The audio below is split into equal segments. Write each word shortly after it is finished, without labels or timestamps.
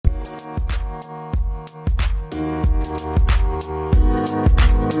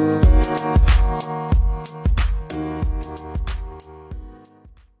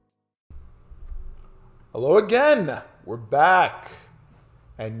again. We're back.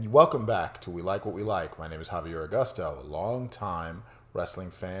 And welcome back to We Like What We Like. My name is Javier Augusto, longtime wrestling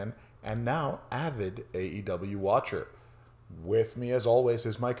fan and now avid AEW watcher. With me, as always,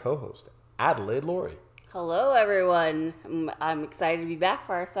 is my co-host, Adelaide Laurie. Hello, everyone. I'm excited to be back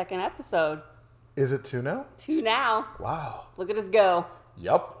for our second episode. Is it 2 now? 2 now. Wow. Look at us go.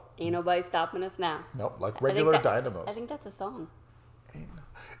 Yup. Ain't nobody stopping us now. Nope, like regular dynamos. I think that's a song.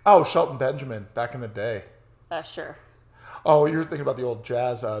 Oh, Shelton Benjamin, back in the day. Sure. Oh, you're thinking about the old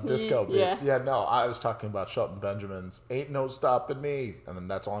jazz disco beat. Yeah. Yeah, no, I was talking about Shelton Benjamin's Ain't No Stopping Me. And then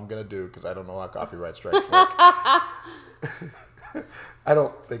that's all I'm going to do because I don't know how copyright strikes work. I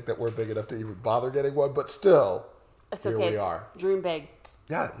don't think that we're big enough to even bother getting one, but still, It's here okay. we are. Dream big.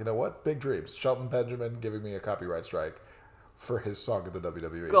 Yeah, you know what? Big dreams. Shelton Benjamin giving me a copyright strike for his song of the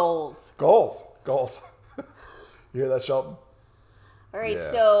WWE. Goals. Goals. You hear that, Shelton? All right, Yeah.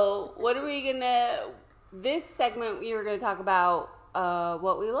 so what are we going to... This segment, we were going to talk about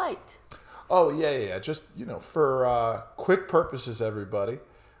what we liked. Oh, yeah. Just, for quick purposes, everybody,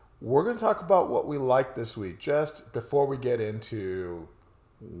 we're going to talk about what we liked this week, just before we get into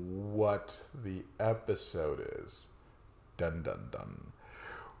what the episode is. Dun, dun, dun.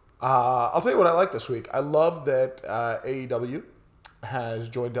 I'll tell you what I like this week. I love that AEW has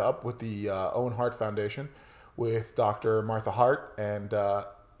joined up with the Owen Hart Foundation with Dr. Martha Hart, and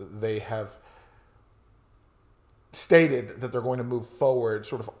they have stated that they're going to move forward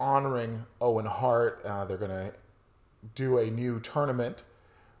sort of honoring Owen Hart. They're going to do a new tournament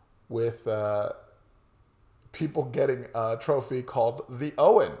with people getting a trophy called the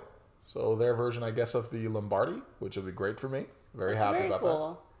Owen. So their version, I guess, of the Lombardi, which would be great for me. Very happy about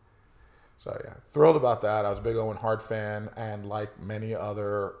that. So, yeah, thrilled about that. I was a big Owen Hart fan, and like many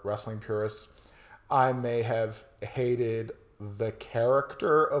other wrestling purists, I may have hated the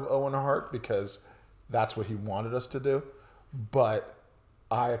character of Owen Hart because that's what he wanted us to do. But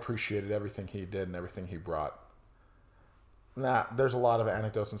I appreciated everything he did and everything he brought. There's a lot of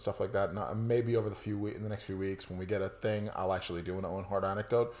anecdotes and stuff like that. Maybe over in the next few weeks, when we get a thing, I'll actually do an Owen Hart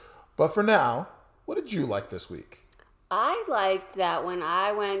anecdote. But for now, what did you like this week? I liked that when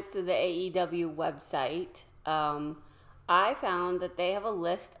I went to the AEW website, I found that they have a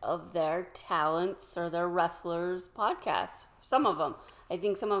list of their talents or their wrestlers' podcasts. Some of them. I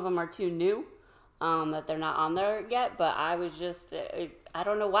think some of them are too new, that they're not on there yet. But I was just, I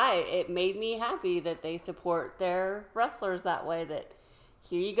don't know why. It made me happy that they support their wrestlers that way. That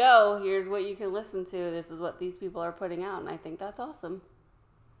here you go. Here's what you can listen to. This is what these people are putting out. And I think that's awesome.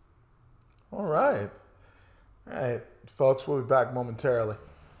 All right. Folks, we'll be back momentarily.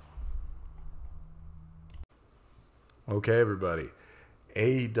 Okay, everybody.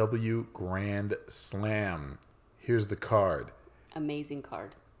 AEW Grand Slam. Here's the card. Amazing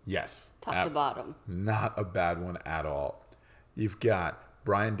card. Yes. Top to bottom. Not a bad one at all. You've got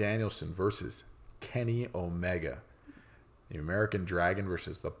Bryan Danielson versus Kenny Omega. The American Dragon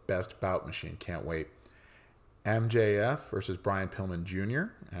versus the Best Bout Machine. Can't wait. MJF versus Brian Pillman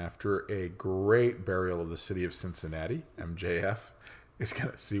Jr. After a great burial of the city of Cincinnati, MJF is going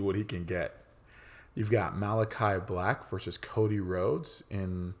to see what he can get. You've got Malachi Black versus Cody Rhodes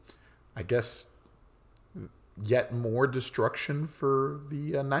in, I guess, yet more destruction for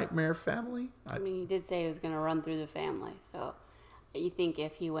the Nightmare family. I mean, he did say he was going to run through the family. So you think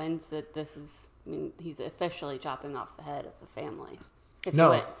if he wins that he's officially chopping off the head of the family.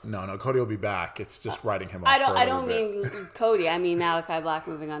 No, Cody will be back. It's just writing him off. I don't mean Cody. I mean Malachi Black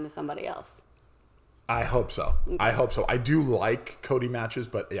moving on to somebody else. I hope so. Okay. I do like Cody matches,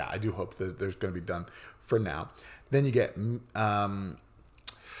 but yeah, I do hope that there's going to be done for now. Then you get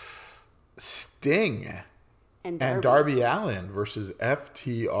Sting and Darby Allin versus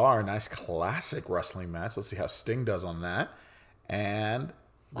FTR. Nice classic wrestling match. Let's see how Sting does on that. And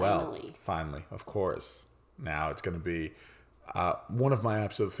finally, of course, now it's going to be one of my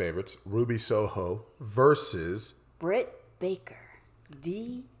absolute favorites, Ruby Soho versus Britt Baker,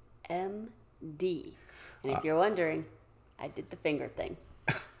 DMD. And if you're wondering, I did the finger thing.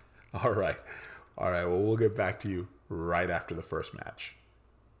 All right. Well, we'll get back to you right after the first match.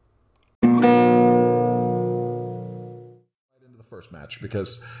 Right into the first match,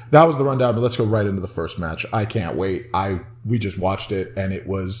 because that was the rundown, but let's go right into the first match. I can't wait. We just watched it, and it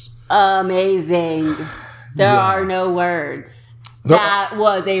was amazing. There are no words. That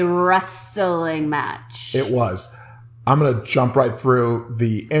was a wrestling match. It was. I'm going to jump right through.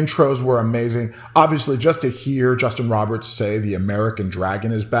 The intros were amazing. Obviously, just to hear Justin Roberts say the American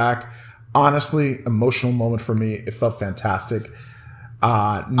Dragon is back, honestly, emotional moment for me. It felt fantastic.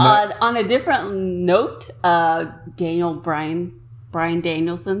 On a different note, Daniel Bryan Bryan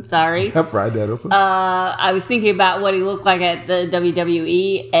Danielson, sorry. Yep, Bryan Danielson. I was thinking about what he looked like at the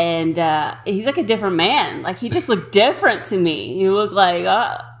WWE, and he's like a different man. Like, he just looked different to me. He looked like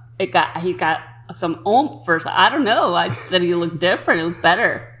he got some oomph or something. I don't know. I just said he looked different. It looked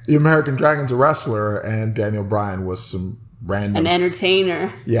better. The American Dragon's a wrestler, and Daniel Bryan was some random... An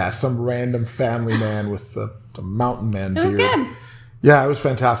entertainer. Yeah, some random family man with the mountain man beard. It was good. Yeah, it was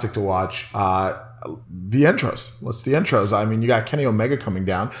fantastic to watch. The intros. I mean, you got Kenny Omega coming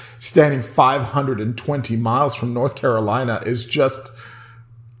down, standing 520 miles from North Carolina is just,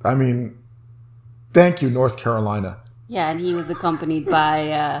 I mean, thank you, North Carolina. Yeah, and he was accompanied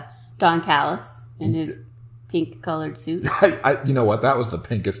by Don Callis in his pink-colored suit. You know what? That was the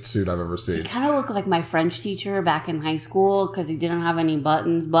pinkest suit I've ever seen. He kind of looked like my French teacher back in high school because he didn't have any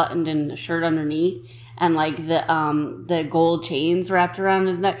buttons buttoned and the shirt underneath. And like the gold chains wrapped around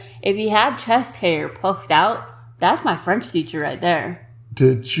his neck. If he had chest hair puffed out, that's my French teacher right there.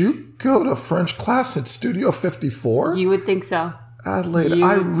 Did you go to French class at Studio 54? You would think so. Adelaide,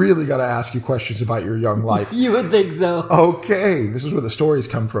 I really got to ask you questions about your young life. You would think so. Okay, this is where the stories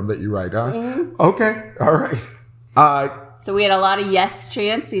come from that you write, huh? Mm-hmm. Okay, all right. So we had a lot of yes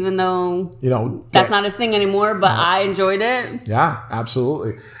chants, even though that's not his thing anymore. But I enjoyed it. Yeah,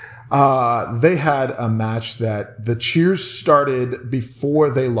 absolutely. They had a match that the cheers started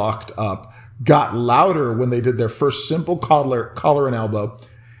before they locked up, got louder when they did their first simple collar and elbow,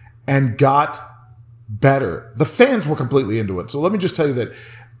 and got better. The fans were completely into it. So let me just tell you that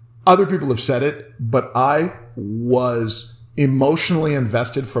other people have said it, but I was emotionally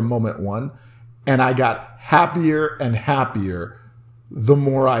invested from moment one, and I got happier and happier the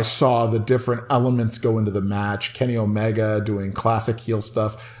more I saw the different elements go into the match. Kenny Omega doing classic heel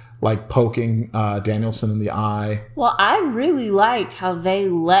stuff, like poking Danielson in the eye. Well, I really liked how they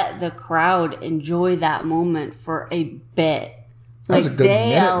let the crowd enjoy that moment for a bit. Like,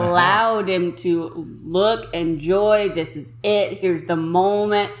 they allowed him to look, enjoy, this is it, here's the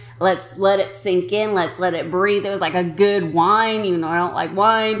moment, let's let it sink in, let's let it breathe. It was like a good wine, even though I don't like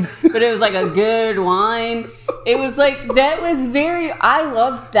wine, but it was like a good wine. It was like, I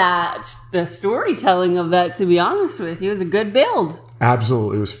loved that, the storytelling of that, to be honest with you. It was a good build.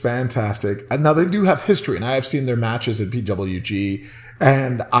 Absolutely. It was fantastic. And now they do have history, and I have seen their matches at PWG,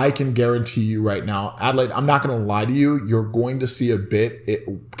 and I can guarantee you right now, Adelaide, I'm not going to lie to you, you're going to see a bit,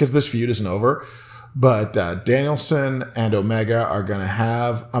 because this feud isn't over, but Danielson and Omega are going to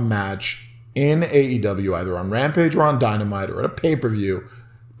have a match in AEW, either on Rampage or on Dynamite or at a pay-per-view,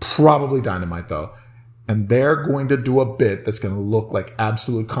 probably Dynamite though, and they're going to do a bit that's going to look like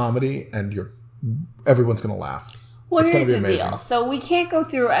absolute comedy, and everyone's going to laugh. Well, here's the deal. So we can't go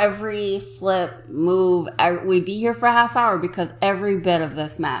through every flip, move. We'd be here for a half hour because every bit of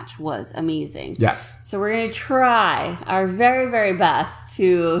this match was amazing. Yes. So we're going to try our very, very best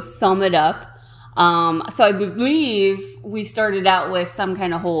to sum it up. So I believe we started out with some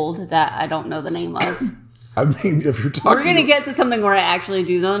kind of hold that I don't know the name of. I mean, if you're talking... We're going to get to something where I actually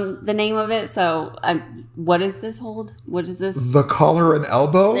do the name of it. So what is this hold? What is this? The collar and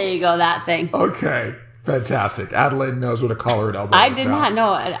elbow? There you go, that thing. Okay. Fantastic. Adelaide knows what a collar and elbow is. I did not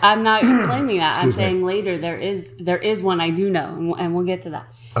know. I'm not claiming that. I'm saying me. Later there is one I do know, and we'll get to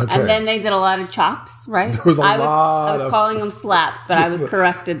that. Okay. And then they did a lot of chops, right? There was I was calling them slaps, but I was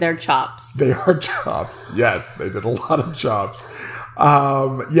corrected. They're chops. They are chops. Yes, they did a lot of chops.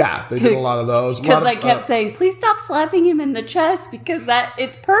 Yeah, they did a lot of those. Because I kept saying, please stop slapping him in the chest because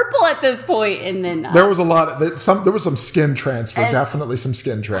it's purple at this point. And then there was a lot there was some skin transfer, definitely some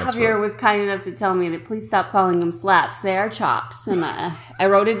skin transfer. Javier was kind enough to tell me to please stop calling them slaps. They are chops. And I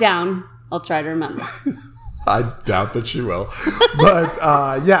wrote it down. I'll try to remember. I doubt that she will. But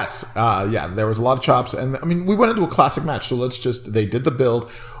yes, there was a lot of chops. And I mean, we went into a classic match. So they did the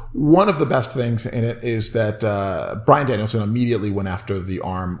build. One of the best things in it is that Bryan Danielson immediately went after the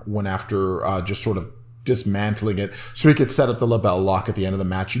arm, just sort of dismantling it so he could set up the label lock at the end of the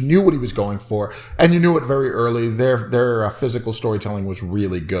match. You knew what he was going for, and you knew it very early. Their physical storytelling was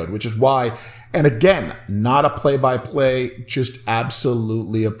really good, which is why, and again, not a play-by-play, just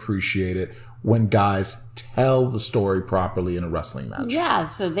absolutely appreciate it when guys tell the story properly in a wrestling match. Yeah,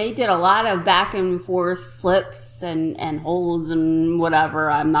 so they did a lot of back and forth flips and holds and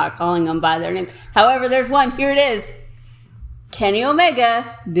whatever. I'm not calling them by their names. However, there's one. Here it is. Kenny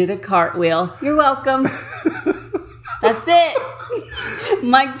Omega did a cartwheel. You're welcome. That's it.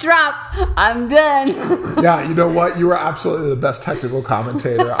 Mic drop. I'm done. Yeah, you know what? You are absolutely the best technical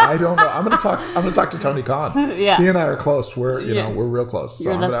commentator. I don't know. I'm gonna talk to Tony Khan. Yeah. He and I are close. We're we're real close.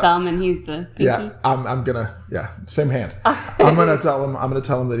 So You're the thumb and he's the pinky. Yeah, I'm gonna same hand. I'm gonna tell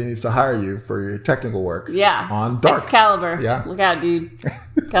him that he needs to hire you for your technical work. Yeah. On Dark. Excalibur. Yeah. Look out, dude.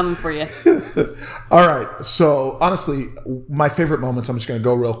 Coming for you. All right. So honestly, my favorite moments, I'm just gonna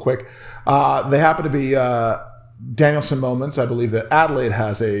go real quick. They happen to be Danielson moments. I believe that Adelaide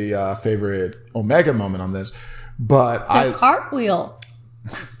has a favorite Omega moment on this, but The cartwheel.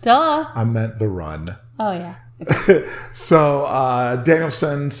 Duh. I meant the run. Oh yeah. So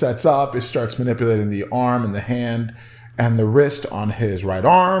Danielson sets up. He starts manipulating the arm and the hand and the wrist on his right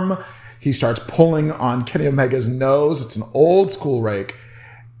arm. He starts pulling on Kenny Omega's nose. It's an old school rake.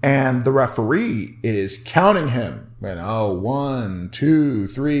 And the referee is counting him. 1, 2,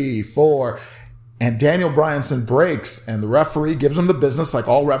 3, 4. And Daniel Bryanson breaks. And the referee gives him the business like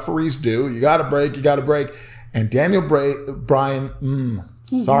all referees do. You got to break. You got to break. And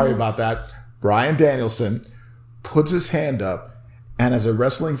sorry about that. Bryan Danielson puts his hand up. And as a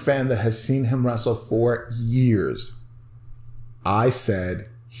wrestling fan that has seen him wrestle for years, I said,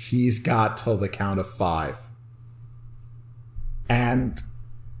 he's got till the count of 5. And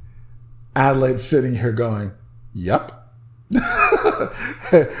Adelaide's sitting here going, yep.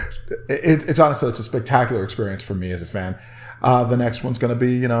 It's honestly, it's a spectacular experience for me as a fan. The next one's going to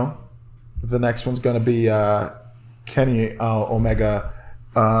be, Kenny Omega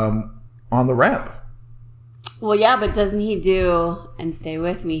on the ramp. Well, yeah, but doesn't he do, and stay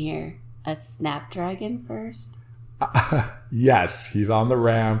with me here, a Snapdragon first? Yes, he's on the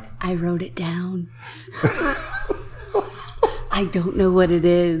ramp. I wrote it down. I don't know what it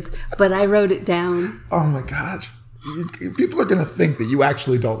is, but I wrote it down. Oh my gosh. People are going to think that you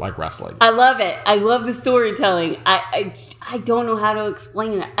actually don't like wrestling. I love it. I love the storytelling. I don't know how to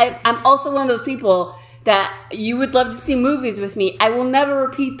explain it. I'm also one of those people that you would love to see movies with me. I will never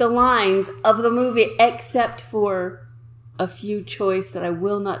repeat the lines of the movie except for a few choice that I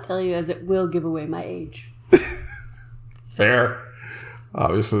will not tell you as it will give away my age. Fair.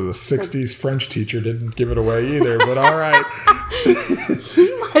 Obviously, the 60s French teacher didn't give it away either, but all right.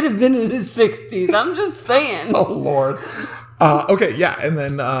 He might have been in his 60s. I'm just saying. Oh, Lord. Okay, yeah. And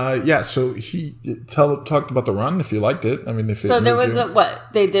then, so he talked about the run if you liked it. I mean, if it So there was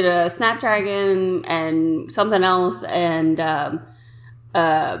they did a Snapdragon and something else, and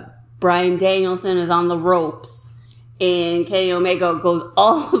Bryan Danielson is on the ropes, and Kenny Omega goes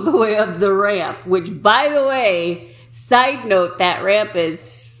all the way up the ramp, which, by the way, side note, that ramp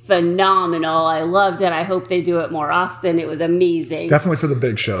is phenomenal. I loved it. I hope they do it more often. It was amazing. Definitely for the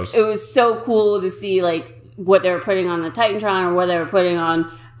big shows. It was so cool to see what they were putting on the Titantron, or what they were putting on,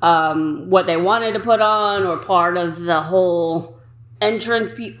 what they wanted to put on, or part of the whole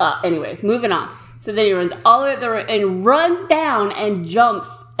entrance. Anyways, moving on. So then he runs all the way up there and runs down and jumps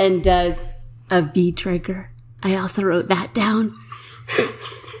and does a V-trigger. I also wrote that down.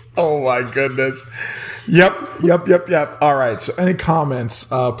 Oh my goodness. Yep. All right. So any comments,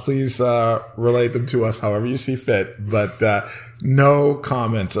 please relate them to us however you see fit. But no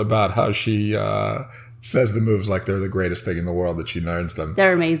comments about how she says the moves like they're the greatest thing in the world, that she learns them.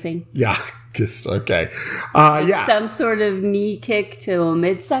 They're amazing. Yeah. Okay. Yeah. Some sort of knee kick to a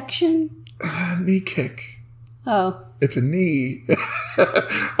midsection? Knee kick. Oh. It's a knee.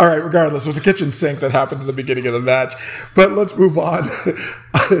 All right, regardless, it was a kitchen sink that happened in the beginning of the match. But let's move on.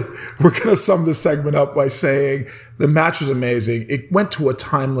 We're going to sum this segment up by saying the match was amazing. It went to a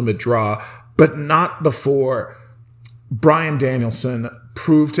time limit draw, but not before Bryan Danielson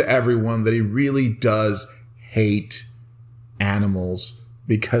proved to everyone that he really does hate animals,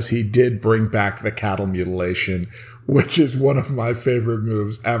 because he did bring back the cattle mutilation, which is one of my favorite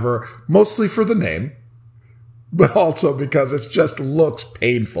moves ever, mostly for the name, but also because it just looks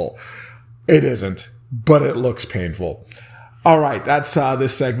painful. It isn't, but it looks painful. All right, that's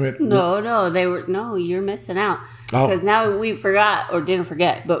this segment. No, you're missing out. Because now we forgot, or didn't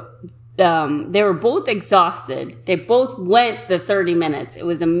forget, but they were both exhausted. They both went the 30 minutes. It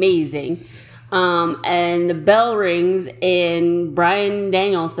was amazing. And the bell rings, and Bryan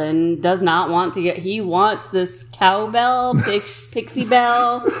Danielson does not want to he wants this cowbell, pixie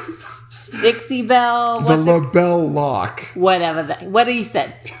bell, Dixie bell, the LaBelle lock, whatever what he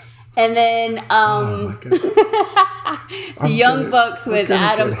said. And then the Young Bucks with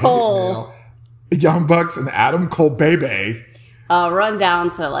Adam Cole, Young Bucks and Adam Cole baby run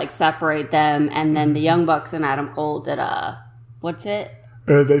down to separate them, and then the Young Bucks and Adam Cole did what's it?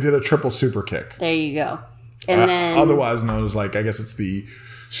 They did a triple super kick. There you go. And then otherwise known as I guess it's the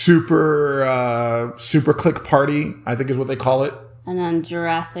super click party, I think is what they call it. And then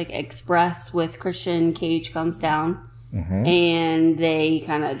Jurassic Express with Christian Cage comes down. Mm-hmm. And they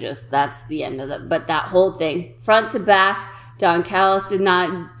kind of that's the end of it. But that whole thing, front to back, Don Callis did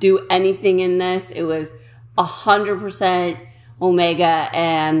not do anything in this. It was 100% Omega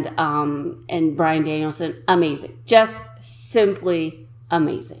and Bryan Danielson. Amazing. Just simply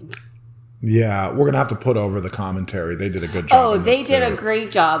amazing. Yeah, we're going to have to put over the commentary. They did a good job. Oh, they did a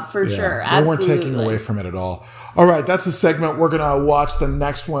great job, for sure. Absolutely. They weren't taking away from it at all. All right, that's the segment. We're going to watch the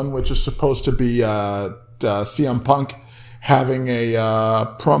next one, which is supposed to be CM Punk having a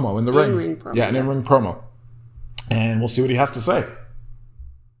promo in the ring. In-ring promo. Yeah, an in-ring promo. And we'll see what he has to say.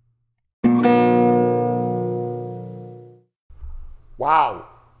 Wow.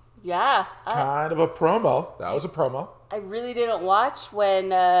 Yeah. Kind of a promo. That was a promo. I really didn't watch when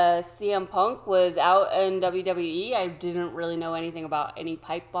CM Punk was out in WWE. I didn't really know anything about any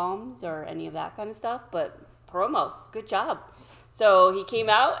pipe bombs or any of that kind of stuff, but promo, good job. So he came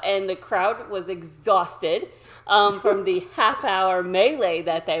out and the crowd was exhausted from the half-hour melee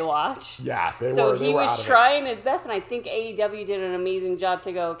that they watched. Yeah, they so were. So he was trying his best, and I think AEW did an amazing job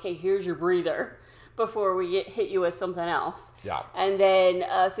to go, okay, here's your breather before we hit you with something else. Yeah. And then,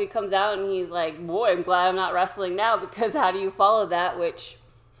 so he comes out and he's like, boy, I'm glad I'm not wrestling now, because how do you follow that? Which,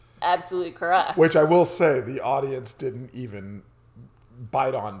 absolutely correct. Which I will say, the audience didn't even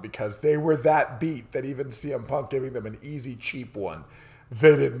bite on, because they were that beat that even CM Punk giving them an easy, cheap one,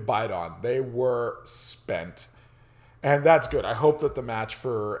 they didn't bite on. They were spent. And that's good. I hope that the match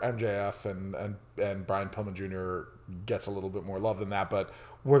for MJF and Brian Pillman Jr. gets a little bit more love than that, but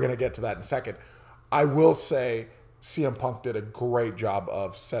we're going to get to that in a second. I will say CM Punk did a great job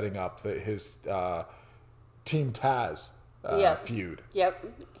of setting up his Team Taz feud. Yep.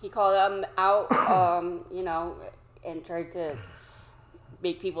 He called them out, and tried to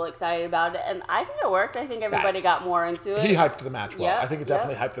make people excited about it. And I think it worked. I think everybody got more into it. He hyped the match well. I think it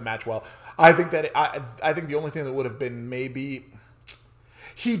definitely hyped the match well. I think that I think the only thing that would have been maybe...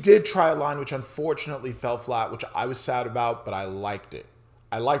 He did try a line which unfortunately fell flat, which I was sad about, but I liked it.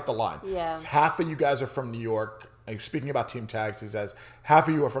 I like the line. Yeah. Half of you guys are from New York. Speaking about Team Tags, he says, half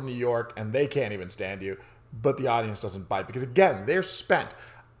of you are from New York, and they can't even stand you, but the audience doesn't bite. Because, again, they're spent.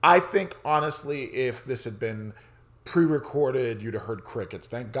 I think, honestly, if this had been pre-recorded, you'd have heard crickets.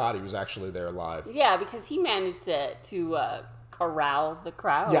 Thank God he was actually there live. Yeah, because he managed to corral the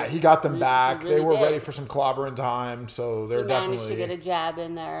crowd. Yeah, he got them back. Really they were did. Ready for some clobbering time, so they're definitely... He managed to get a jab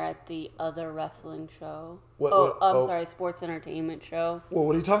in there at the other wrestling show. Sports entertainment show. Well,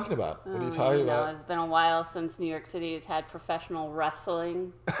 what are you talking about? What are you talking about? It's been a while since New York City has had professional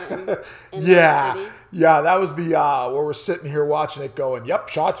wrestling in yeah. the city. Yeah, that was the where we're sitting here watching it going, yep,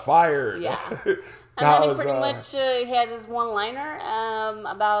 shots fired. Yeah. And then he pretty much he has his one-liner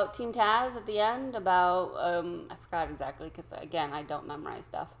about Team Taz at the end, about, I forgot exactly, because, again, I don't memorize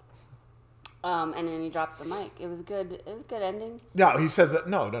stuff. And then he drops the mic. It was good. It was a good ending. No, he says that,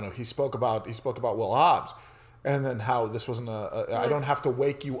 no. He spoke about Will Hobbs. And then how this wasn't I don't have to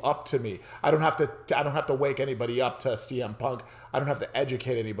wake you up to me. I don't have to wake anybody up to CM Punk. I don't have to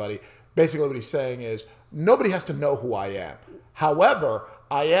educate anybody. Basically what he's saying is, nobody has to know who I am. However,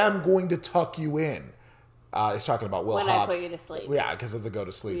 I am going to tuck you in. He's talking about Will Hobbs. When I put you to sleep. Yeah, because of the go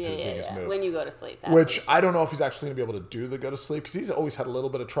to sleep, his biggest move. When you go to sleep. Which I don't know if he's actually going to be able to do the go to sleep, because he's always had a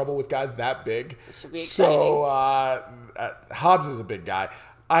little bit of trouble with guys that big. It should be exciting. So Hobbs is a big guy.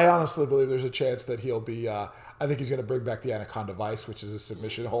 I honestly believe there's a chance that he'll be... I think he's going to bring back the Anaconda Vice, which is a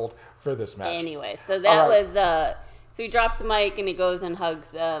submission hold for this match. Anyway, so that was... So he drops the mic and he goes and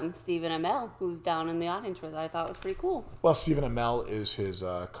hugs Stephen Amell, who's down in the audience, which I thought was pretty cool. Well, Stephen Amell is his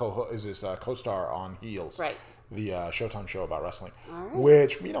co-star on Heels, right? The Showtime show about wrestling. All right.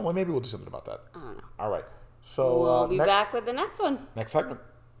 Which maybe we'll do something about that. I don't know. All right. So we'll be back with the next one. Next segment.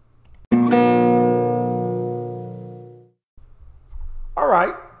 All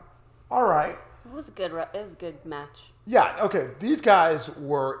right. It was a good match. Yeah, okay. These guys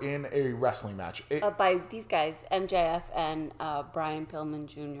were in a wrestling match. By these guys, MJF and Brian Pillman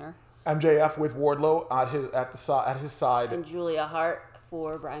Jr. MJF with Wardlow at his side. And Julia Hart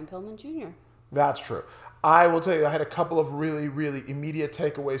for Brian Pillman Jr. That's true. I will tell you, I had a couple of really, really immediate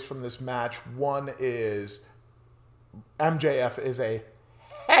takeaways from this match. One is MJF is a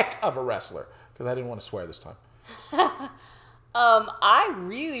heck of a wrestler, because I didn't want to swear this time. I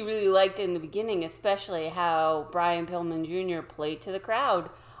really, really liked in the beginning, especially how Brian Pillman Jr. played to the crowd.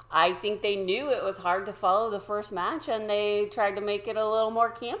 I think they knew it was hard to follow the first match, and they tried to make it a little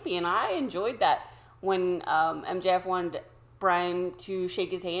more campy, and I enjoyed that. When MJF wanted Brian to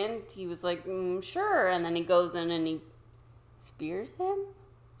shake his hand, he was like, sure, and then he goes in and he spears him.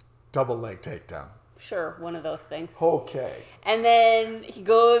 Double leg takedown. Sure, one of those things. Okay. And then he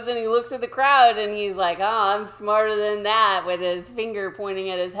goes and he looks at the crowd and he's like, "Oh, I'm smarter than that," with his finger pointing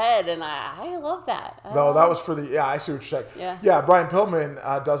at his head. And I love that. No, that was for the, I see what you're saying. Yeah. Yeah, Brian Pillman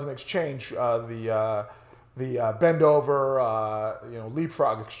does an exchange, the bend over,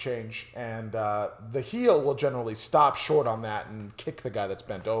 leapfrog exchange, and the heel will generally stop short on that and kick the guy that's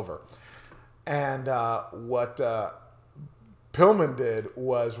bent over. And what Pillman did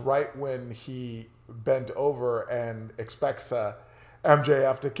was right when he bent over and expects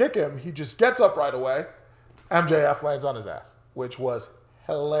MJF to kick him, he just gets up right away. MJF lands on his ass, which was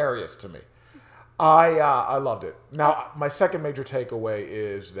hilarious to me. I loved it. Now, my second major takeaway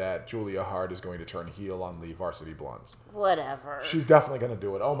is that Julia Hart is going to turn heel on the Varsity Blondes. Whatever. She's definitely going to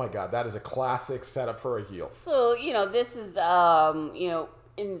do it. Oh my God, that is a classic setup for a heel. So, this is,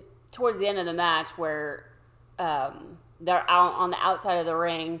 in towards the end of the match where they're out on the outside of the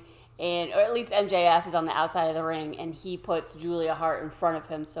ring, or at least MJF is on the outside of the ring, and he puts Julia Hart in front of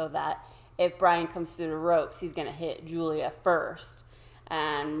him so that if Brian comes through the ropes, he's going to hit Julia first.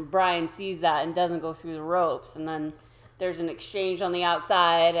 And Brian sees that and doesn't go through the ropes. And then there's an exchange on the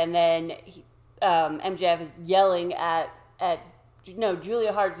outside, and then MJF is yelling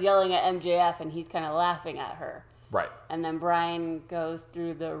Julia Hart's yelling at MJF, and he's kind of laughing at her. Right. And then Brian goes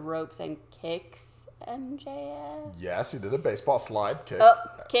through the ropes and kicks MJF. Yes, he did a baseball slide kick. Oh,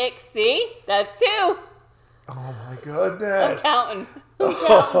 kick. See? That's two. Oh, my goodness. I'm counting.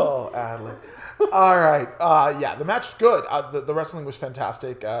 Oh, Adley. All right. Yeah, the match was good. The wrestling was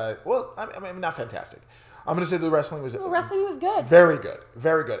fantastic. Not fantastic. I'm going to say the wrestling was good. Very good.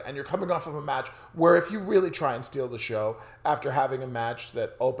 Very good. And you're coming off of a match where if you really try and steal the show after having a match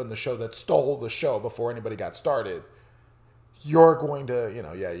that opened the show, that stole the show before anybody got started, you're going to,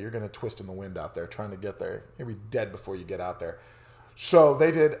 you're going to twist in the wind out there trying to get there. You'll be dead before you get out there. So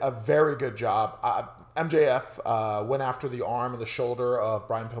they did a very good job. MJF went after the arm and the shoulder of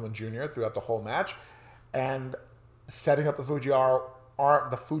Brian Pillman Jr. throughout the whole match, and setting up the Fujiwara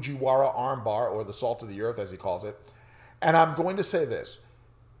arm bar, or the salt of the earth as he calls it. And I'm going to say this.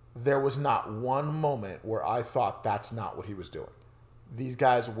 There was not one moment where I thought that's not what he was doing. These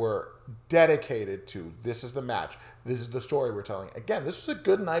guys were dedicated to, this is the match. This is the story we're telling. Again, this was a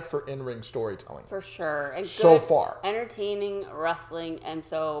good night for in-ring storytelling. For sure. And so far. Entertaining wrestling. And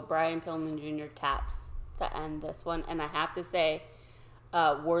so Brian Pillman Jr. taps to end this one. And I have to say,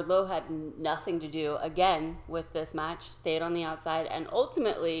 Wardlow had nothing to do, again, with this match. Stayed on the outside. And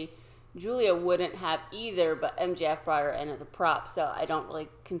ultimately, Julia wouldn't have either, but MJF brought her in as a prop. So I don't really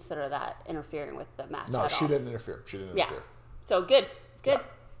consider that interfering with the match at all. No, she didn't interfere. Yeah. So good. It's good. Yeah.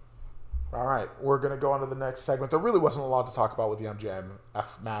 All right, we're going to go on to the next segment. There really wasn't a lot to talk about with the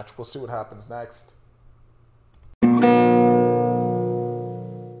MJF match. We'll see what happens next.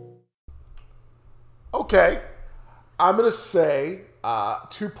 Okay, I'm going to say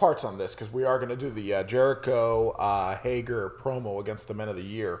two parts on this because we are going to do the Jericho Hager promo against the Men of the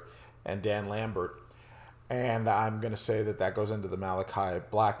Year and Dan Lambert. And I'm going to say that goes into the Malachi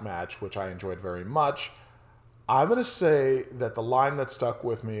Black match, which I enjoyed very much. I'm going to say that the line that stuck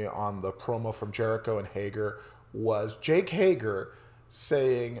with me on the promo from Jericho and Hager was Jake Hager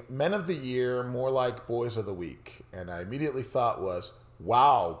saying, "Men of the Year, more like Boys of the Week." And I immediately thought was,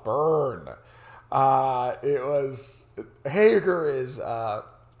 wow, burn. It was, Hager is, I'm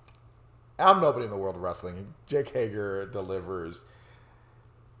nobody in the world of wrestling. Jake Hager delivers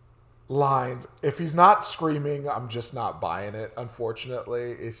lines. If he's not screaming, I'm just not buying it,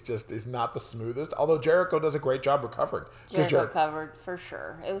 unfortunately. It's not the smoothest. Although Jericho does a great job recovering. Jericho covered for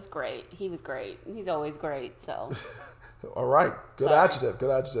sure. It was great. He was great. He's always great, so. All right. Good Sorry. adjective.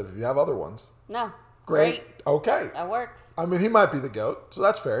 Good adjective. If you have other ones. No. Great. Okay. That works. I mean, he might be the GOAT, so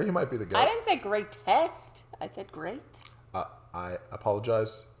that's fair. He might be the GOAT. I didn't say greatest. I said great. I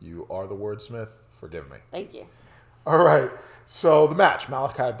apologize. You are the wordsmith. Forgive me. Thank you. All right. So the match,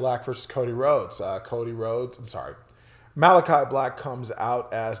 Malachi Black versus Cody Rhodes. Malachi Black comes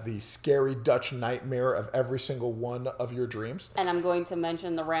out as the scary Dutch nightmare of every single one of your dreams. And I'm going to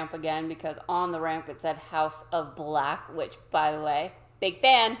mention the ramp again because on the ramp it said House of Black, which, by the way, big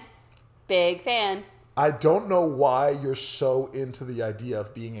fan. Big fan. I don't know why you're so into the idea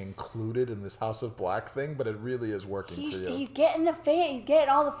of being included in this House of Black thing, but it really is working for you. He's getting he's getting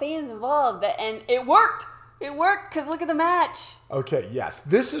all the fans involved, and it worked. It worked because look at the match. Okay, yes.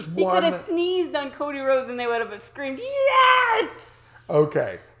 This is one. He could have sneezed on Cody Rhodes and they would have screamed, yes!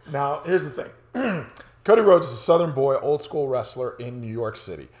 Okay, now here's the thing. Cody Rhodes is a Southern boy, old school wrestler in New York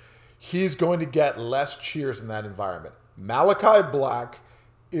City. He's going to get less cheers in that environment. Malachi Black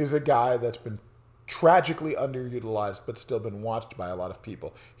is a guy that's been tragically underutilized, but still been watched by a lot of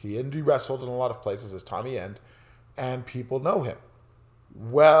people. He indie wrestled in a lot of places as Tommy End, and people know him.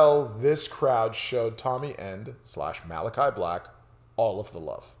 Well, this crowd showed Tommy End / Malachi Black all of the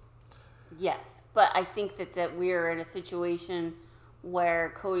love. Yes, but I think that we're in a situation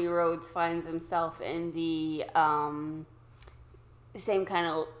where Cody Rhodes finds himself in the same kind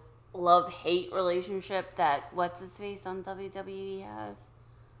of love-hate relationship that what's-his-face on WWE has?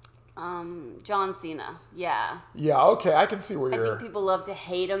 John Cena. Yeah. Yeah, okay, I can see where I think people love to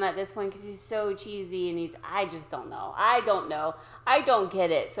hate him at this point because he's so cheesy and I just don't know. I don't get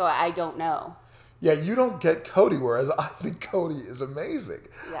it, so I don't know. Yeah, you don't get Cody, whereas I think Cody is amazing.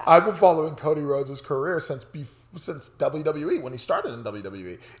 Yeah. I've been following Cody Rhodes' career since WWE, when he started in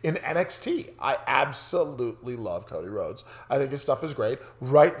WWE. In NXT, I absolutely love Cody Rhodes. I think his stuff is great.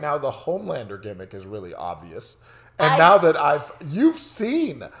 Right now, the Homelander gimmick is really obvious. And now that you've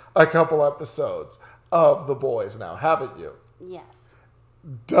seen a couple episodes of The Boys now, haven't you? Yes.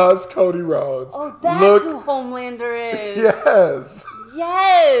 Does Cody Rhodes that's who Homelander is. Yes.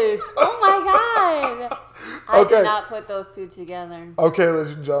 Yes. Oh my God. I did not put those two together. Okay,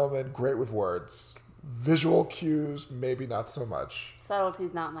 ladies and gentlemen, great with words. Visual cues, maybe not so much.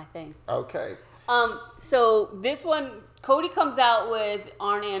 Subtlety's not my thing. Okay. So this one, Cody comes out with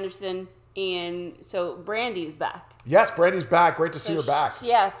Arn Anderson, and so Brandy's back. Yes, Brandy's back. Great to see her back.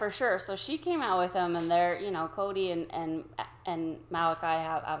 Yeah, for sure. So she came out with him, and they're, Cody and Malachi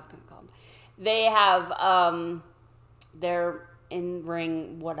have, I was going to call them. They have, their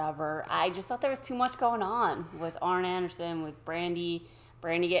in-ring whatever. I just thought there was too much going on with Arn Anderson, with Brandy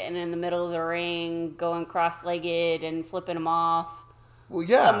getting in the middle of the ring, going cross-legged and flipping him off. Well,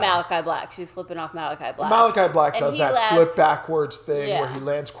 yeah. Malachi Black. She's flipping off Malachi Black. Malachi Black does that flip backwards thing where he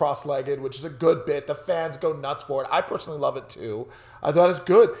lands cross-legged, which is a good bit. The fans go nuts for it. I personally love it too. I thought it's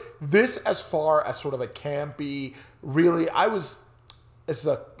good. This, as far as sort of a campy, really, this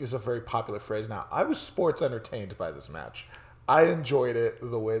is a very popular phrase now. I was sports entertained by this match. I enjoyed it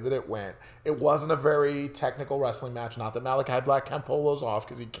the way that it went. It wasn't a very technical wrestling match. Not that Malachi Black can pull those off,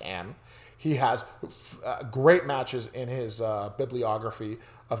 because he can. He has great matches in his bibliography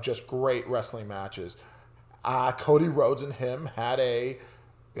of just great wrestling matches. Cody Rhodes and him had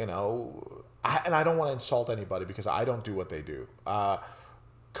and I don't want to insult anybody because I don't do what they do.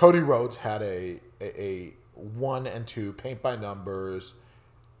 Cody Rhodes had a 1 and 2 paint by numbers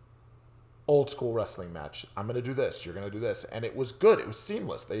old school wrestling match. I'm going to do this. You're going to do this. And it was good. It was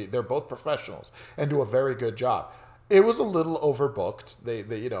seamless. They're both professionals and do a very good job. It was a little overbooked.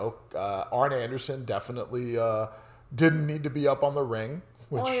 Arn Anderson definitely didn't need to be up on the ring.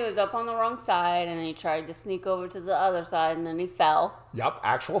 He was up on the wrong side, and then he tried to sneak over to the other side, and then he fell. Yep,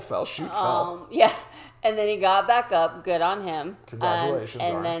 actual fell. Fell. Yeah, and then he got back up. Good on him. Congratulations,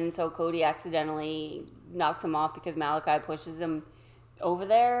 And then so Cody accidentally knocks him off because Malachi pushes him over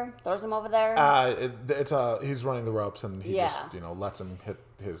there, throws him over there. He's running the ropes, and he just lets him hit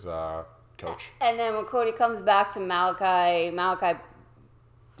his coach. And then when Cody comes back to Malachi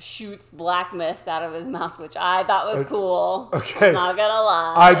shoots black mist out of his mouth, which I thought was cool. Okay, I'm not gonna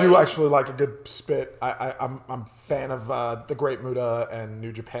lie. I do actually like a good spit. I'm a fan of the Great Muta and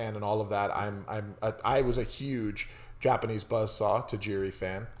New Japan and all of that. I was a huge Japanese buzzsaw Tajiri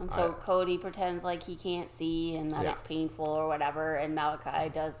fan. And so Cody pretends like he can't see and that it's painful or whatever, and Malachi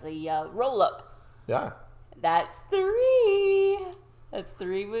does the roll up. Yeah. That's 3. That's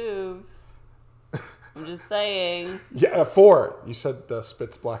 3 moves. I'm just saying. Yeah, 4. You said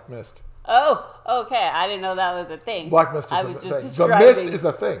spits black mist. Oh, okay. I didn't know that was a thing. Black mist is a thing. The mist is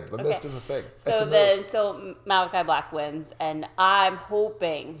a thing. The mist is a thing. So Malachi Black wins, and I'm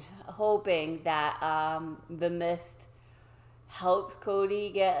hoping that the mist helps Cody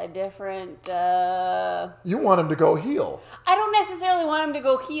get a different... You want him to go heel. I don't necessarily want him to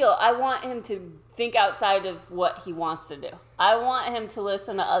go heel. I want him to think outside of what he wants to do. I want him to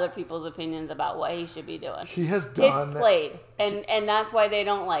listen to other people's opinions about what he should be doing. He has done... It's played, and that's why they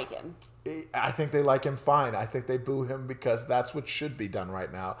don't like him. I think they like him fine. I think they boo him because that's what should be done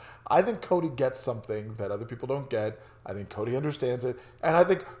right now. I think Cody gets something that other people don't get. I think Cody understands it. And I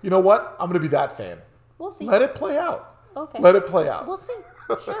think, you know what? I'm going to be that fan. We'll see. Let it play out. Okay. Let it play out. We'll see.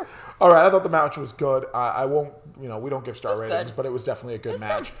 Sure. All right. I thought the match was good. I won't, we don't give star ratings, good. But it was definitely a good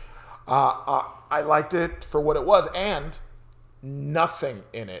match. I liked it for what it was, and nothing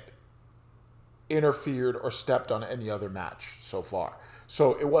in it interfered or stepped on any other match so far.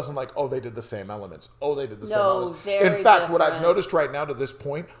 So it wasn't like, they did the same elements. They did the same elements. Very in fact, different. What I've noticed right now to this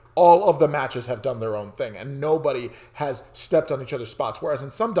point, all of the matches have done their own thing, and nobody has stepped on each other's spots. Whereas in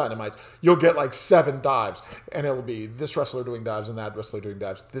some Dynamites, you'll get like 7 dives, and it'll be this wrestler doing dives and that wrestler doing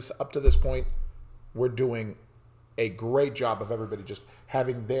dives. Up to this point, we're doing a great job of everybody just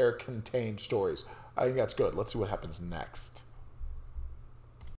having their contained stories. I think that's good. Let's see what happens next.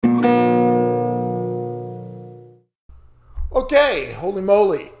 Okay, holy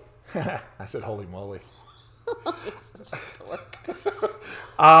moly. I said holy moly.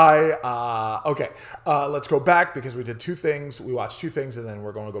 Let's go back because we did two things. We watched two things, and then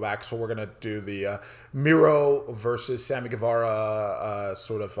we're going to go back. So we're going to do the Miro versus Sammy Guevara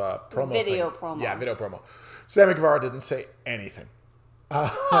promo Video thing. promo. Yeah, video promo. Sammy Guevara didn't say anything.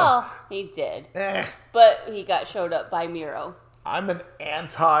 Well, he did. But he showed up by Miro. I'm an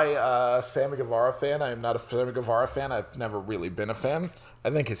anti-Sammy Guevara fan. I am not a Sammy Guevara fan. I've never really been a fan. I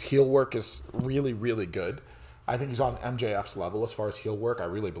think his heel work is really, really good. I think he's on MJF's level as far as heel work. I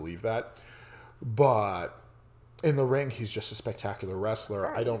really believe that. But in the ring, he's just a spectacular wrestler.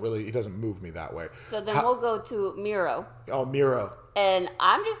 Right. He doesn't move me that way. So then we'll go to Miro. Oh, Miro. And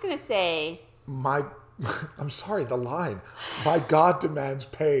I'm just going to say... I'm sorry, the line. My God demands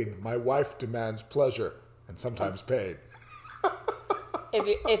pain. My wife demands pleasure. And sometimes pain.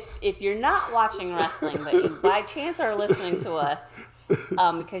 If you're not watching wrestling, but you by chance are listening to us...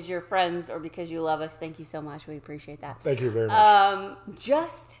 because you're friends or because you love us, thank you so much. We appreciate that. Thank you very much.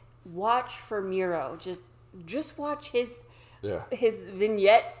 Just watch for Miro. Just watch his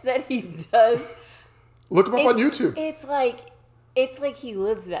vignettes that he does. Look him up on YouTube. It's like he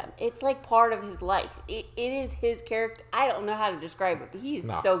lives them. It's like part of his life. It is his character. I don't know how to describe it, but he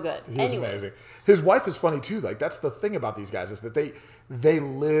is so good. He's amazing. His wife is funny too. Like that's the thing about these guys is that they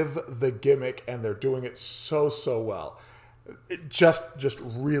live the gimmick and they're doing it so well. Just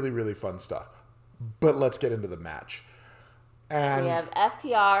really, really fun stuff. But let's get into the match. And we have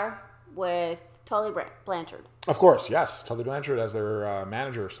FTR with Tully Blanchard. Of course, yes. Tully Blanchard as their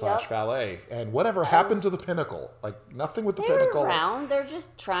manager / valet. And whatever happened to the Pinnacle? Like, nothing with the Pinnacle. They're around. They're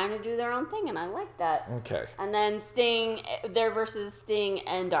just trying to do their own thing, and I like that. Okay. And then Sting, they're versus Sting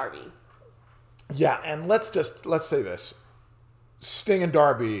and Darby. Yeah, and let's say this. Sting and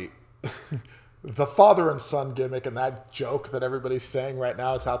Darby... The father and son gimmick and that joke that everybody's saying right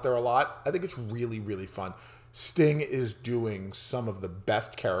now, it's out there a lot. I think it's really, really fun. Sting is doing some of the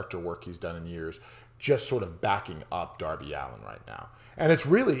best character work he's done in years, just sort of backing up Darby Allin right now. And it's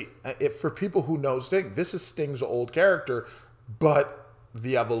really, for people who know Sting, this is Sting's old character, but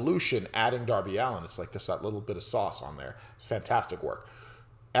the evolution, adding Darby Allin, it's like there's that little bit of sauce on there. Fantastic work.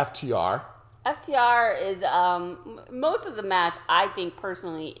 FTR is, most of the match, I think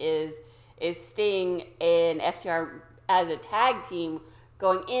personally, is Sting and FTR as a tag team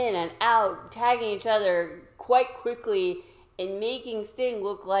going in and out, tagging each other quite quickly and making Sting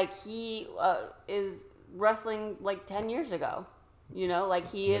look like he is wrestling like 10 years ago. You know,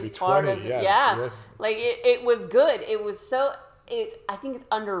 like he maybe is part 20, of... Yeah. Like it was good. It was so... I think it's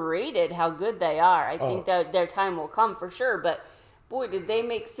underrated how good they are. I think that their time will come for sure, but... Boy, did they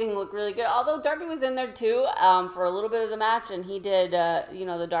make Sting look really good. Although Darby was in there too for a little bit of the match, and he did,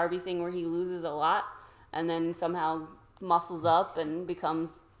 the Darby thing where he loses a lot and then somehow muscles up and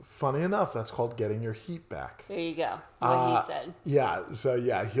becomes... Funny enough, that's called getting your heat back. There you go. What he said. Yeah, so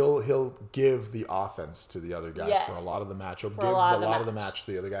he'll give the offense to the other guy for a lot of the match. He'll give a lot of the match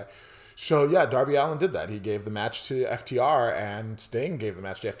to the other guy. So yeah, Darby Allin did that. He gave the match to FTR, and Sting gave the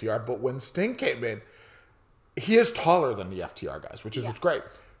match to FTR. But when Sting came in, he is taller than the FTR guys, which is what's great.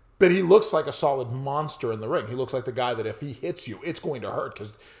 But he looks like a solid monster in the ring. He looks like the guy that if he hits you, it's going to hurt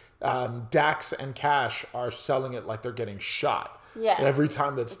because Dax and Cash are selling it like they're getting shot. Yes. Every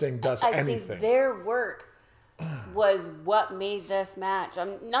time that Sting does anything. I think their work was what made this match.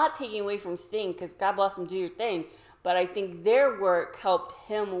 I'm not taking away from Sting because God bless him, do your thing. But I think their work helped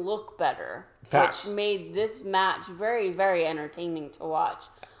him look better, which made this match very, very entertaining to watch.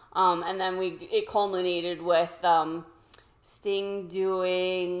 And then it culminated with Sting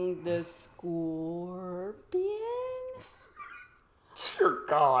doing the Scorpion. Dear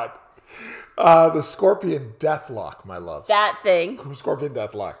God. The Scorpion Deathlock, my love. That thing. Scorpion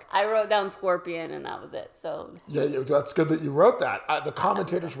Deathlock. I wrote down Scorpion and that was it. So yeah, that's good that you wrote that. The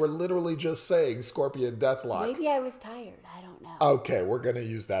commentators were literally just saying Scorpion Deathlock. Maybe I was tired. I don't know. Okay, we're going to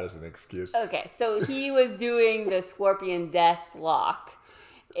use that as an excuse. Okay, so he was doing the Scorpion Deathlock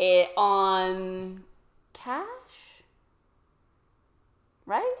on Cash?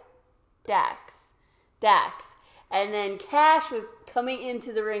 Right? Dax. And then Cash was coming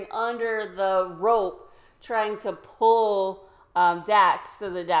into the ring under the rope trying to pull Dax so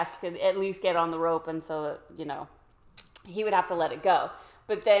that Dax could at least get on the rope and so that, he would have to let it go.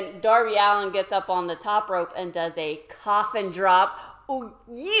 But then Darby Allin gets up on the top rope and does a coffin drop. Oh,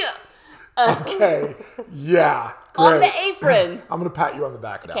 yeah! Okay. Yeah. Great. On the apron. I'm gonna pat you on the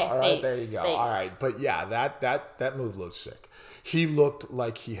back now. Okay, All right, there you thanks, go. thanks. All right, but yeah, that move looked sick. He looked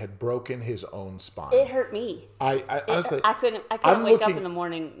like he had broken his own spine. It hurt me. I honestly, I couldn't wake up in the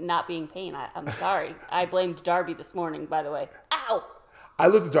morning not being pain. I'm sorry. I blamed Darby this morning, by the way. Ow! I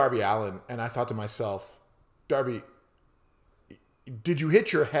looked at Darby Allin and I thought to myself, Darby, did you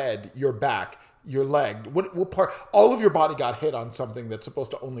hit your head, your back, your leg? What part? All of your body got hit on something that's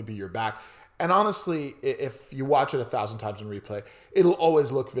supposed to only be your back. And honestly, if you watch it 1,000 times in replay, it'll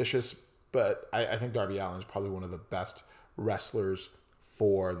always look vicious. But I think Darby Allin is probably one of the best wrestlers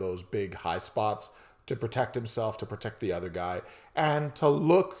for those big high spots, to protect himself, to protect the other guy, and to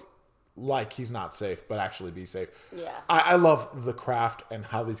look like he's not safe, but actually be safe. Yeah. I love the craft and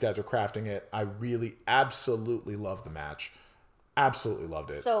how these guys are crafting it. I really, absolutely love the match. Absolutely loved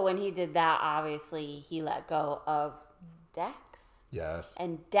it. So when he did that, obviously he let go of Dax. Yes.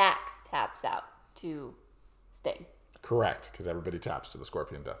 And Dax taps out to Sting. Correct, because everybody taps to the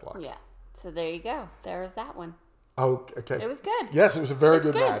Scorpion Deathlock. Yeah. So there you go. There's that one. Oh, okay. It was good. Yes, it was a very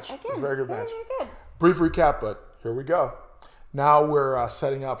good good. match. Again, It was a very good match. Very good. Brief recap, but here we go. Now we're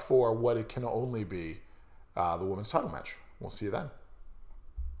setting up for what it can only be the women's title match. We'll see you then.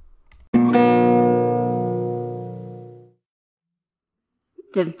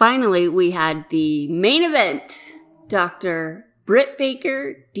 Then finally, we had the main event. Dr. Britt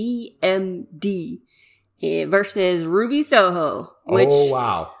Baker, DMD, versus Ruby Soho, which Oh,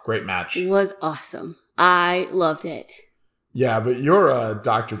 wow. Great match. was awesome. I loved it. Yeah, but you're a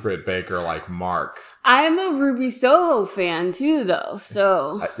Dr. Britt Baker like Mark. I'm a Ruby Soho fan too, though,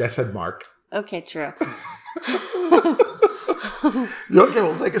 so... I said Mark. Okay, true. Okay,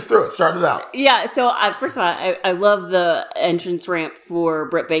 well, take us through it. Start it out. Yeah, so first of all, I love the entrance ramp for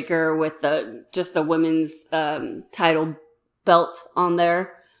Britt Baker with just the women's title belt on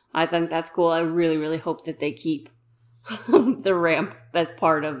there. I think that's cool. I really, really hope that they keep the ramp as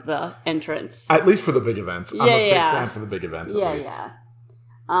part of the entrance. At least for the big events. I'm a big Yeah. fan for the big events, at least. Yeah.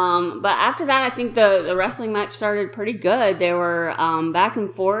 But after that, I think the wrestling match started pretty good. They were back and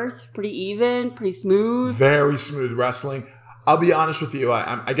forth, pretty even, pretty smooth. Very smooth wrestling. I'll be honest with you.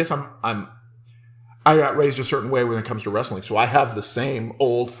 I guess I got raised a certain way when it comes to wrestling, so I have the same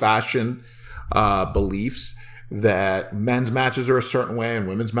old-fashioned beliefs that men's matches are a certain way and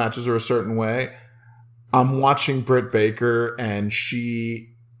women's matches are a certain way. I'm watching Britt Baker, and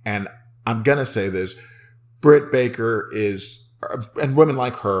I'm gonna say this: Britt Baker is, and women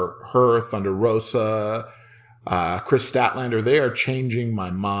like her, Thunder Rosa, Chris Statlander, they are changing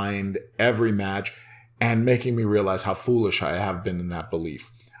my mind every match and making me realize how foolish I have been in that belief.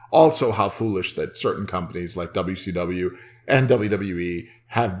 Also, how foolish that certain companies like WCW and WWE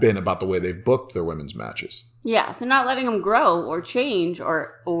have been about the way they've booked their women's matches. Yeah, they're not letting them grow or change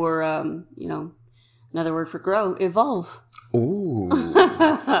or another word for grow, evolve. Ooh.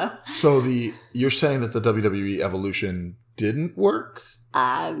 So you're saying that the WWE evolution didn't work?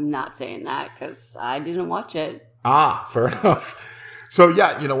 I'm not saying that because I didn't watch it. Ah, fair enough. So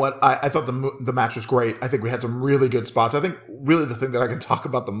yeah, you know what? I thought the match was great. I think we had some really good spots. I think really the thing that I can talk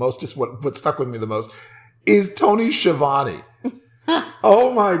about the most, is what stuck with me the most, is Tony Schiavone.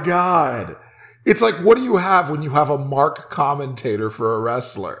 Oh my God. It's like, what do you have when you have a mark commentator for a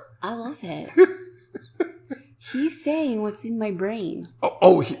wrestler? I love it. He's saying what's in my brain.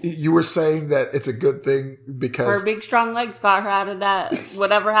 You were saying that it's a good thing because... Her big strong legs got her out of that,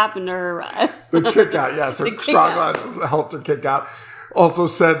 whatever happened to her. The kick out, yes. Her strong leg helped her kick out. Also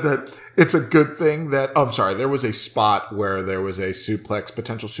said that it's a good thing that... Oh, I'm sorry. There was a spot where there was a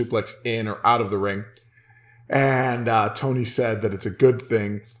potential suplex in or out of the ring. And Tony said that it's a good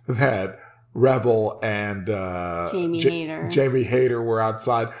thing that Rebel and Jamie Hayter were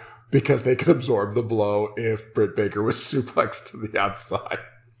outside, because they could absorb the blow if Britt Baker was suplexed to the outside.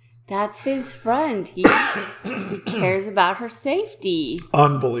 That's his friend. He cares about her safety.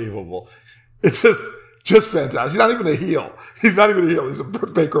 Unbelievable. It's just fantastic. He's not even a heel. He's a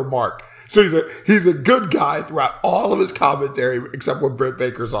Britt Baker mark. So he's a good guy throughout all of his commentary, except when Britt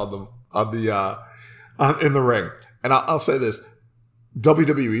Baker's in the ring. And I'll say this.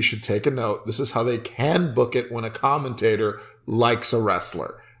 WWE should take a note. This is how they can book it when a commentator likes a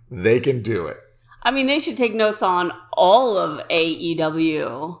wrestler. They can do it. I mean, they should take notes on all of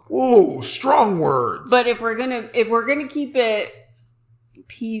AEW. Ooh, strong words. But if we're gonna keep it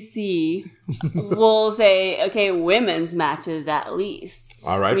PC, we'll say, okay, women's matches at least.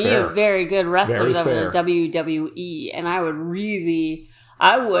 All right, we fair. have very good wrestlers Very over the WWE, and I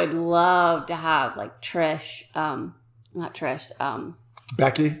would love to have like Trish, not Trish,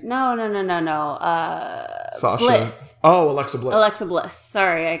 Becky? No. Sasha? Bliss. Oh, Alexa Bliss. Alexa Bliss.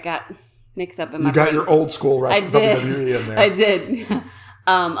 Sorry, I got mixed up in my You got brain. your old school I wrestling did. WWE in there. I did.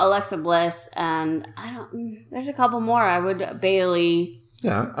 Alexa Bliss, and there's a couple more. Bailey.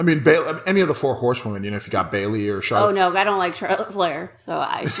 Yeah, I mean, any of the 4 horsewomen, if you got Bailey or Charlotte. Oh, no, I don't like Charlotte Flair, so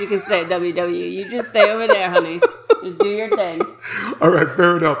she can stay at WWE. You just stay over there, honey. Just do your thing. All right,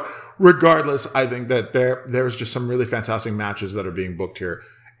 fair enough. Regardless, I think that there's just some really fantastic matches that are being booked here.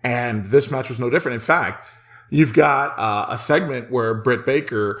 And this match was no different. In fact, you've got a segment where Britt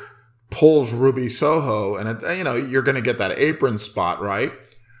Baker pulls Ruby Soho, and you're going to get that apron spot, right?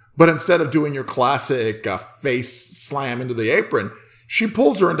 But instead of doing your classic face slam into the apron, she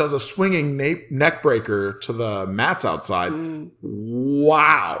pulls her and does a swinging neck breaker to the mats outside.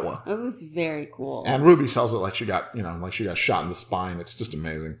 Wow. It was very cool. And Ruby sells it like she got shot in the spine. It's just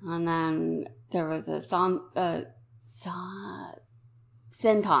amazing. And then there was a senton.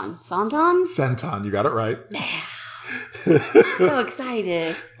 Senton, you got it right. Yeah. So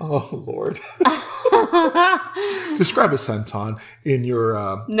excited. Oh, Lord. Describe a senton in your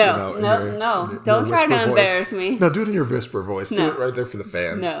No. Don't try to embarrass me. No, do it in your whisper voice. Do it right there for the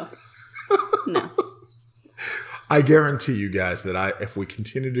fans. No. I guarantee you guys that if we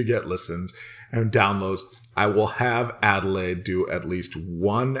continue to get listens and downloads, I will have Adelaide do at least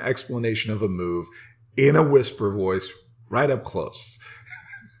one explanation of a move in a whisper voice right up close.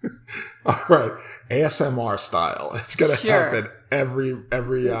 All right. ASMR style. It's going to happen every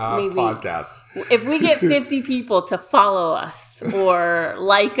podcast. If we get 50 people to follow us or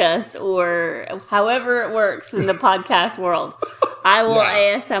like us or however it works in the podcast world, I will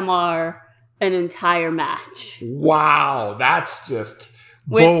ASMR an entire match. Wow. That's just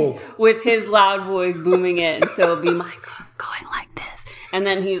bold. With his loud voice booming in. So it'll be Michael going like this. And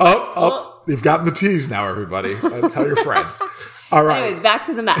then he's You've gotten the tease now, everybody. Tell your friends. All right. Anyways, back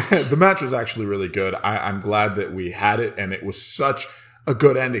to the match. The match was actually really good. I'm glad that we had it, and it was such a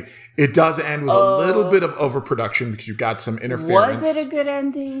good ending. It does end with a little bit of overproduction because you got some interference. Was it a good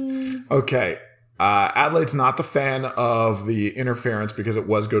ending? Okay. Adelaide's not the fan of the interference because it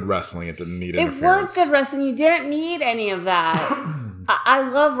was good wrestling. It didn't need interference. It was good wrestling. You didn't need any of that. I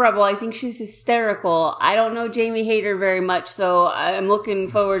love Rebel. I think she's hysterical. I don't know Jamie Hayter very much, so I'm looking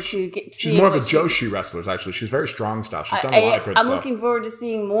forward to She's more of a Joshi wrestler, actually. She's very strong style. She's done a lot of good stuff. I'm looking forward to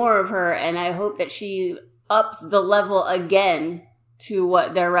seeing more of her, and I hope that she ups the level again to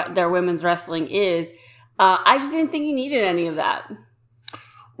what their women's wrestling is. I just didn't think you needed any of that.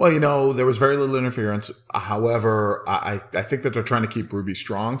 Well, there was very little interference. However, I think that they're trying to keep Ruby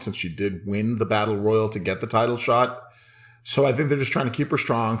strong since she did win the Battle Royal to get the title shot. So I think they're just trying to keep her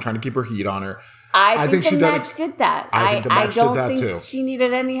strong, trying to keep her heat on her. I think the match did that. I think the match did that too. She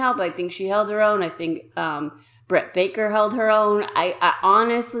needed any help. I think she held her own. I think Britt Baker held her own. I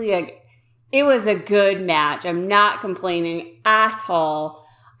honestly, it was a good match. I'm not complaining at all.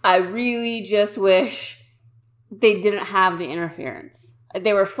 I really just wish they didn't have the interference.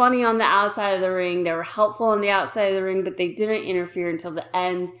 They were funny on the outside of the ring. They were helpful on the outside of the ring, but they didn't interfere until the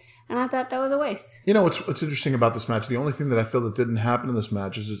end. And I thought that was a waste. What's interesting about this match, the only thing that I feel that didn't happen in this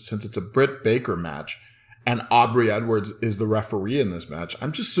match is that since it's a Britt Baker match and Aubrey Edwards is the referee in this match,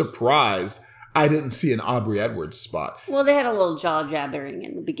 I'm just surprised I didn't see an Aubrey Edwards spot. Well, they had a little jaw jabbering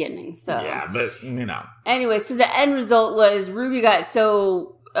in the beginning. So yeah, but Anyway, so the end result was Ruby got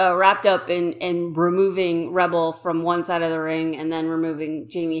so wrapped up in removing Rebel from one side of the ring and then removing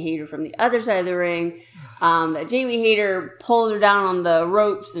Jamie Hayter from the other side of the ring. That Jamie Hayter pulled her down on the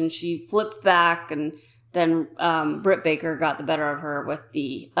ropes and she flipped back, and then Britt Baker got the better of her with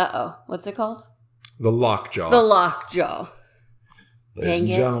the what's it called? The lockjaw. The lockjaw. Ladies and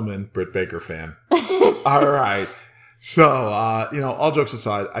gentlemen, Britt Baker fan. All right. So, all jokes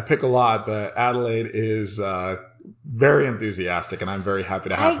aside, I pick a lot, but Adelaide is very enthusiastic, and I'm very happy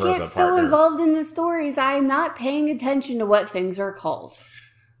to have her as a partner. I get so involved in the stories, I'm not paying attention to what things are called.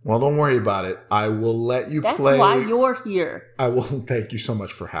 Well, don't worry about it. I will let you play. That's why you're here. I will. Thank you so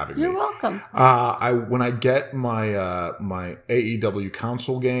much for having me. You're welcome. When I get my my AEW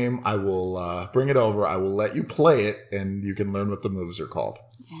console game, I will bring it over. I will let you play it, and you can learn what the moves are called.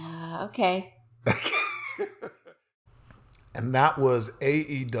 Yeah. Okay. And that was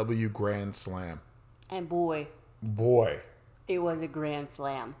AEW Grand Slam. And boy. It was a grand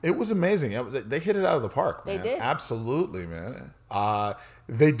slam. It was amazing. They hit it out of the park, man. They did. Absolutely, man.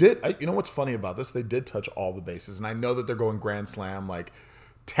 They did. You know what's funny about this? They did touch all the bases. And I know that they're going grand slam like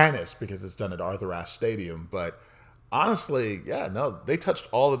tennis because it's done at Arthur Ashe Stadium. But honestly, they touched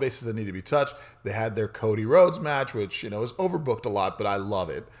all the bases that need to be touched. They had their Cody Rhodes match, which, is overbooked a lot, but I love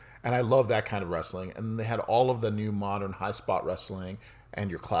it. And I love that kind of wrestling. And they had all of the new modern high spot wrestling and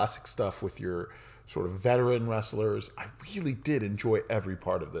your classic stuff with your sort of veteran wrestlers. I really did enjoy every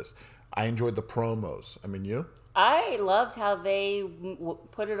part of this. I enjoyed the promos. I mean, you? I loved how they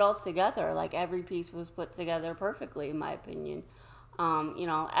put it all together. Like every piece was put together perfectly, in my opinion.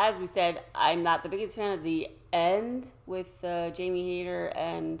 As we said, I'm not the biggest fan of the end with Jamie Hayter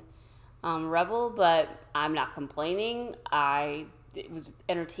and Rebel, but I'm not complaining. It was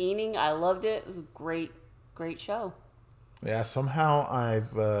entertaining. I loved it. It was a great show. Yeah, somehow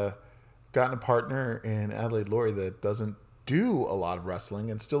I've gotten a partner in Adelaide Laurie that doesn't do a lot of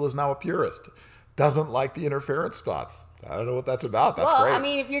wrestling and still is now a purist. Doesn't like the interference spots. I don't know what that's about. That's great. I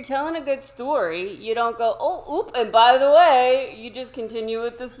mean, if you're telling a good story, you don't go, oh, oop, and by the way, you just continue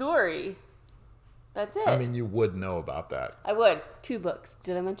with the story. That's it. I mean, you would know about that. I would. 2 books.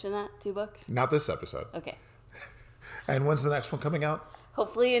 Did I mention that? 2 books? Not this episode. Okay. And when's the next one coming out?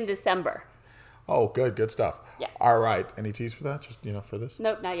 Hopefully in December. Oh, good stuff. Yeah. All right. Any tease for that? Just, for this?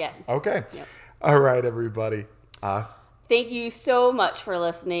 Nope, not yet. Okay. Yep. All right, everybody. Thank you so much for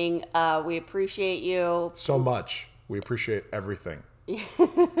listening. We appreciate you. So much. We appreciate everything.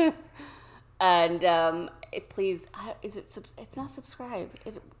 And please, it's not subscribe.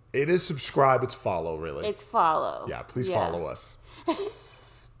 It is subscribe. It's follow, really. It's follow. Yeah, please follow us.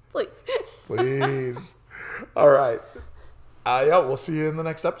 Please. Please. All right. We'll see you in the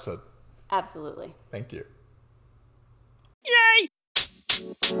next episode. Absolutely. Thank you. Yay!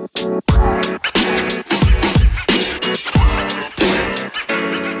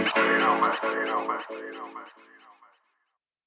 You know, man.